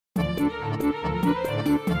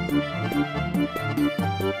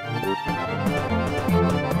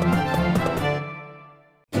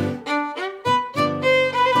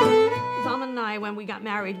When we got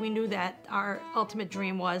married, we knew that our ultimate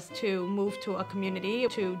dream was to move to a community,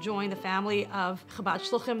 to join the family of Chabad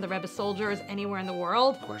Shluchim, the Rebbe soldiers, anywhere in the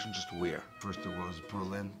world. The question just where? First it was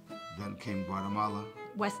Berlin, then came Guatemala.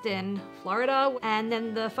 Weston, Florida, and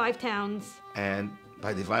then the 5 towns. And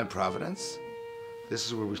by divine providence, this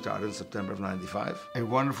is where we started in September of '95. A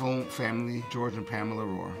wonderful family, George and Pamela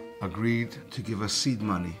Rohr, agreed to give us seed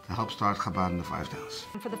money to help start Chabad in the 5 towns.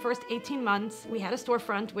 For the first 18 months, we had a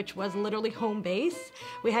storefront, which was literally home base.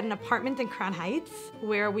 We had an apartment in Crown Heights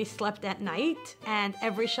where we slept at night. And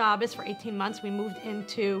every Shabbos for 18 months, we moved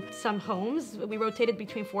into some homes. We rotated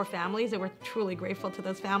between 4 families, and we're truly grateful to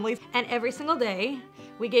those families. And every single day,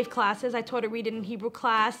 we gave classes. I taught a reading and Hebrew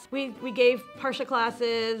class. We gave Parsha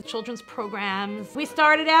classes, children's programs. We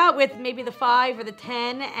started out with maybe the 5 or the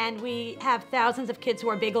 10, and we have thousands of kids who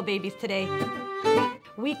are bagel babies today.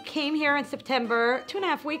 We came here in September,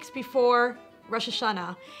 2.5 weeks before Rosh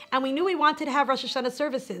Hashanah, and we knew we wanted to have Rosh Hashanah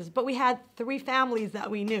services, but we had 3 families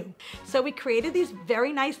that we knew. So we created these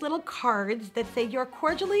very nice little cards that say, you're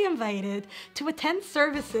cordially invited to attend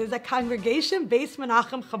services at Congregation Beis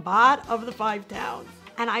Menachem Chabad of the 5 towns.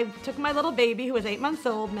 And I took my little baby, who was 8 months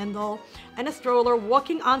old, Mendel, and a stroller,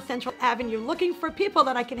 walking on Central Avenue, looking for people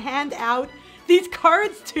that I can hand out these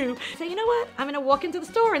cards to. Say, you know what? I'm gonna walk into the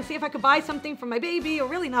store and see if I could buy something for my baby, or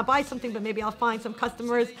really not buy something, but maybe I'll find some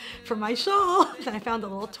customers for my shawl. And I found a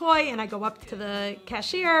little toy, and I go up to the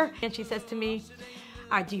cashier, and she says to me,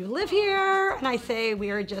 do you live here? And I say, we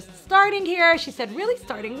are just starting here. She said, really,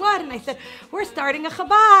 starting what? And I said, we're starting a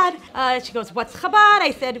Chabad. She goes, what's Chabad?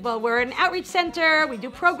 I said, well, we're an outreach center. We do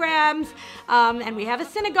programs, and we have a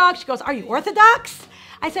synagogue. She goes, are you Orthodox?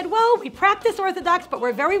 I said, well, we practice Orthodox, but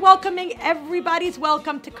we're very welcoming. Everybody's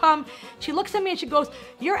welcome to come. She looks at me and she goes,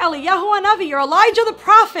 you're Eliyahu Hanavi, you're Elijah the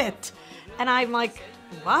prophet. And I'm like,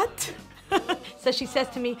 what? So she says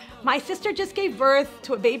to me, my sister just gave birth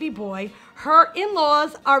to a baby boy. Her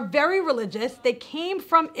in-laws are very religious. They came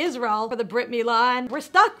from Israel for the Brit Milah, and we're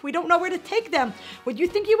stuck. We don't know where to take them. Would you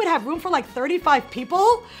think you would have room for like 35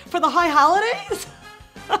 people for the high holidays?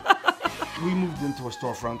 We moved into a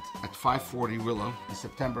storefront at 540 Willow in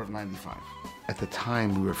September of '95. At the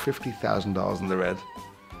time, we were $50,000 in the red.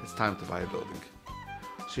 It's time to buy a building.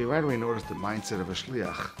 So you right away noticed the mindset of a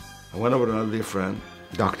shliach. I went over to another dear friend,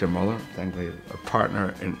 Dr. Muller, thankfully a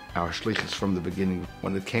partner in our shlichus from the beginning.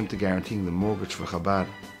 When it came to guaranteeing the mortgage for Chabad,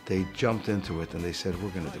 they jumped into it and they said, we're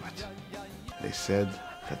going to do it. They said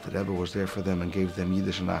that the Rebbe was there for them and gave them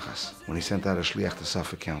Yiddish nachas when he sent out a shliach to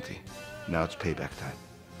Suffolk County. Now it's payback time.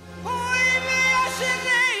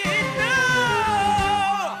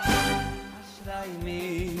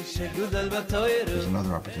 There's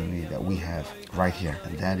another opportunity that we have right here,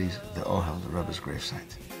 and that is the Ohel, the Rebbe's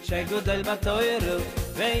gravesite.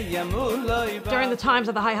 During the times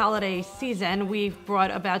of the high holiday season, we've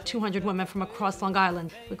brought about 200 women from across Long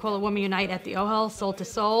Island. We call it Women Unite at the Ohel, soul to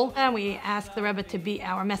soul, and we ask the Rebbe to be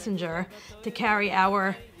our messenger, to carry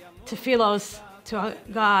our tefillos to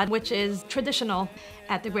God, which is traditional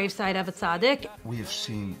at the gravesite of a tzaddik. We have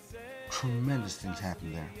seen tremendous things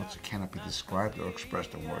happen there, which cannot be described or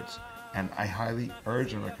expressed in words. And I highly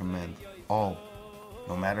urge and recommend all,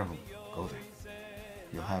 no matter who, go there.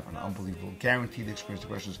 You'll have an unbelievable, guaranteed experience. The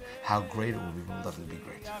question is how great it will be. It will definitely be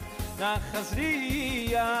great.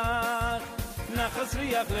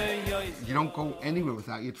 You don't go anywhere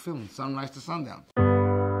without your film, sunrise to sundown.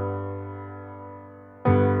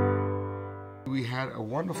 We had a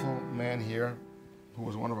wonderful man here who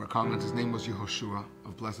was one of our congregants. His name was Yehoshua,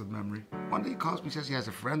 of blessed memory. One day he calls me and says he has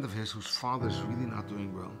a friend of his whose father is really not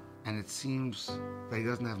doing well. And it seems that he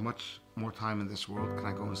doesn't have much more time in this world. Can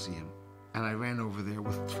I go and see him? And I ran over there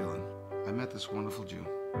with tefillin. I met this wonderful Jew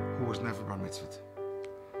who was never bar mitzvahed.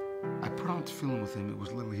 I put on tefillin with him. It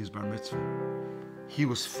was literally his bar mitzvah. He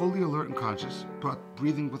was fully alert and conscious, but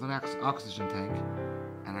breathing with an oxygen tank.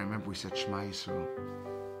 And I remember we said Shema Yisrael.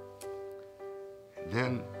 And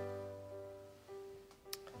then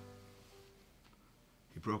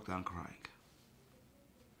he broke down crying.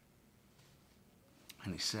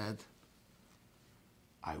 And he said,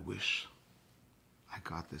 I wish I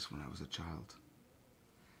got this when I was a child.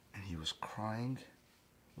 And he was crying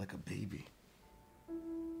like a baby.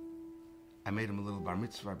 I made him a little bar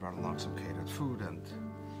mitzvah. I brought along some catered food and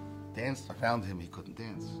danced around him. He couldn't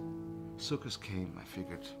dance. Sukkot came. I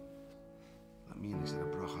figured, let me and he said a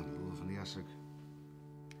bracha on the lulav and the yasig.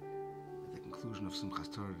 At the conclusion of Simchas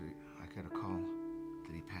Torah, I get a call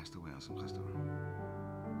that he passed away on Simchas Torah.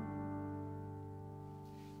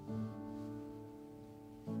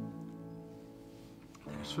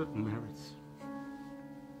 certain merits.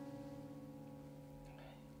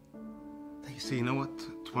 They say, you know what?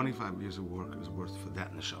 25 years of work is worth for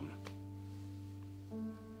that neshama.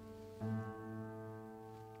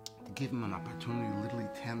 To give him an opportunity literally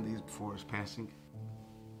 10 days before his passing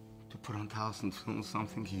to put on talis and film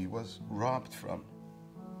something he was robbed from.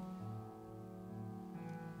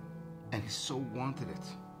 And he so wanted it.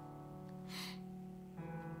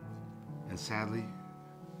 And sadly,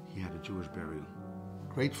 he had a Jewish burial.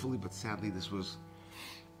 Gratefully, but sadly, these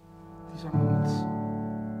are moments.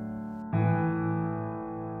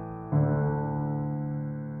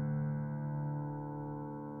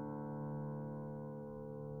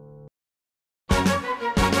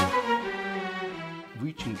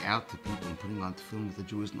 Reaching out to people and putting on film with a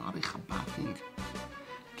Jew is not a Chabad thing.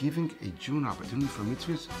 Giving a Jew an opportunity for mitzvahs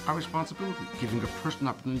is our responsibility. Giving a person an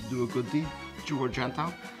opportunity to do a good deed, Jew or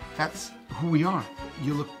Gentile, that's who we are.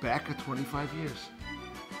 You look back at 25 years.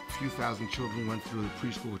 A few thousand children went through the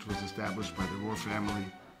preschool which was established by the Rohr family.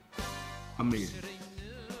 Amazing.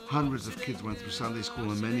 Hundreds of kids went through Sunday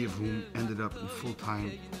school, and many of whom ended up in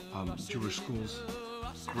full-time Jewish schools.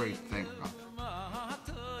 Great, thank God.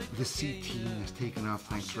 The C team has taken off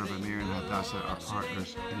thanks to Rabbi Meir and Hadassah, our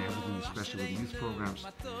partners in everything, especially with youth programs,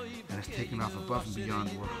 and has taken off above and beyond,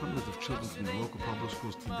 where hundreds of children from the local public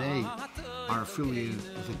schools today are affiliated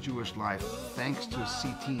with a Jewish life thanks to a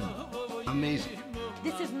C team. Amazing.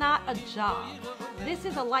 This is not a job. This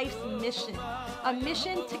is a life's mission. A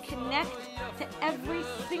mission to connect to every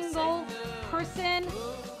single person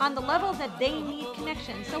on the level that they need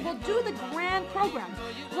connection. So we'll do the grand program.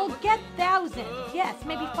 We'll get thousands, yes,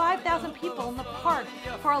 maybe 5,000 people in the park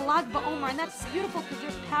for a Lag BaOmer, and that's beautiful because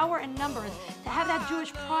there's power in numbers. To have that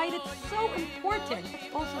Jewish pride, it's so important.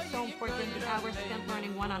 It's also so important the hours spent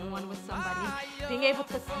learning one-on-one with somebody, being able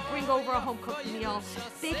to bring over a home-cooked meal,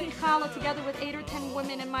 baking challah together with 8 or 10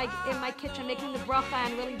 women in my kitchen, making the bracha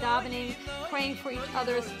and really davening, praying for each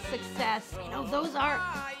other's success. You know, those are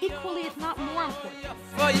equally, if not more important.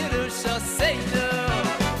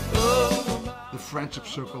 The Friendship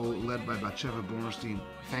Circle, led by Batsheva Bornstein,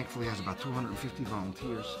 thankfully has about 250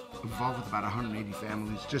 volunteers, involved with about 180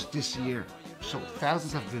 families just this year. So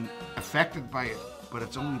thousands have been affected by it, but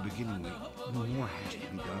it's only beginning. More has to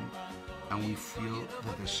be done, and we feel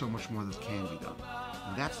that there's so much more that can be done.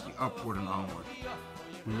 And that's the upward and onward.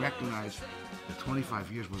 We recognize that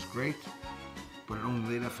 25 years was great, but it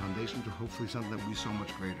only laid a foundation to hopefully something that will be so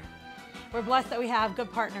much greater. We're blessed that we have good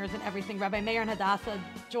partners in everything. Rabbi Meir and Hadassah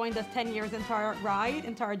joined us 10 years into our ride,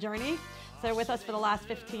 into our journey. So they're with us for the last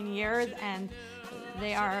 15 years, and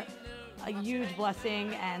they are a huge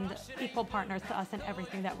blessing and equal partners to us in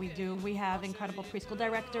everything that we do. We have incredible preschool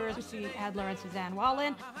directors, Lucy Adler and Suzanne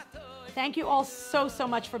Wallen. Thank you all so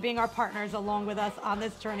much for being our partners along with us on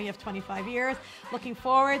this journey of 25 years. Looking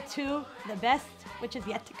forward to the best, which is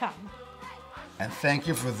yet to come. And thank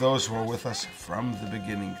you for those who are with us from the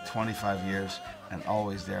beginning, 25 years, and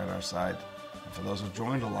always there at our side. And for those who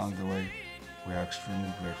joined along the way, we are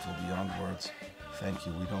extremely grateful beyond words. Thank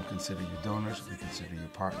you. We don't consider you donors, we consider you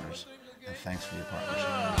partners. And thanks for your partnership.